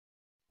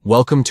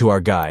Welcome to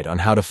our guide on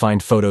how to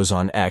find photos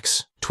on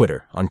X,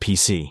 Twitter, on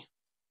PC.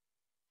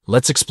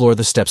 Let's explore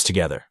the steps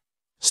together.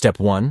 Step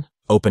 1.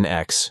 Open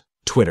X,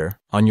 Twitter,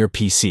 on your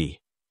PC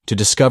to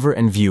discover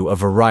and view a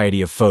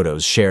variety of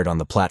photos shared on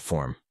the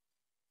platform.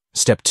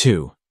 Step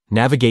 2.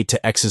 Navigate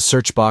to X's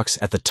search box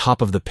at the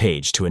top of the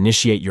page to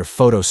initiate your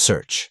photo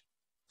search.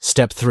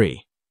 Step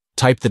 3.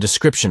 Type the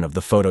description of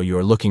the photo you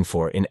are looking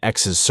for in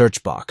X's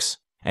search box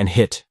and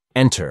hit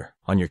Enter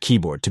on your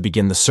keyboard to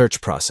begin the search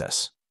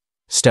process.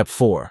 Step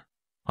 4.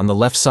 On the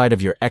left side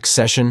of your X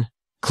session,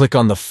 click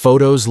on the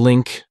Photos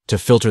link to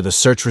filter the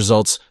search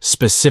results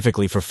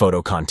specifically for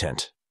photo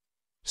content.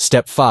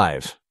 Step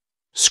 5.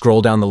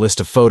 Scroll down the list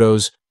of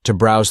photos to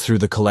browse through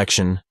the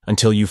collection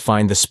until you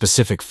find the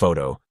specific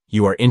photo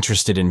you are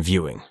interested in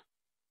viewing.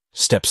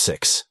 Step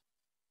 6.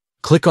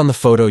 Click on the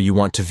photo you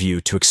want to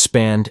view to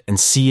expand and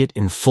see it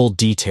in full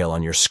detail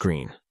on your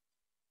screen.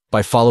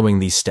 By following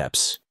these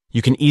steps,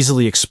 you can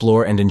easily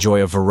explore and enjoy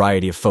a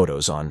variety of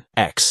photos on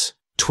X,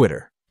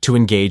 Twitter, to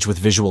engage with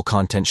visual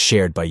content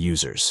shared by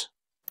users.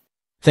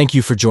 Thank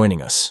you for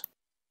joining us.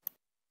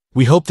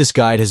 We hope this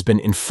guide has been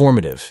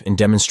informative in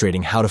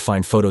demonstrating how to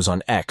find photos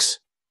on X,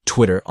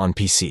 Twitter on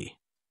PC.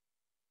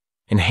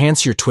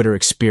 Enhance your Twitter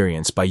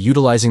experience by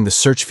utilizing the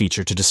search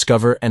feature to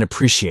discover and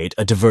appreciate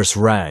a diverse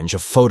range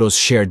of photos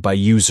shared by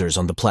users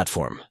on the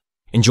platform.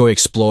 Enjoy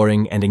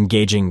exploring and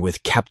engaging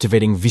with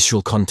captivating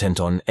visual content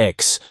on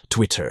X,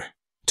 Twitter,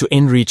 to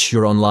enrich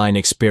your online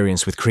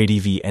experience with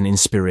creative and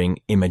inspiring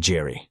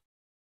imagery.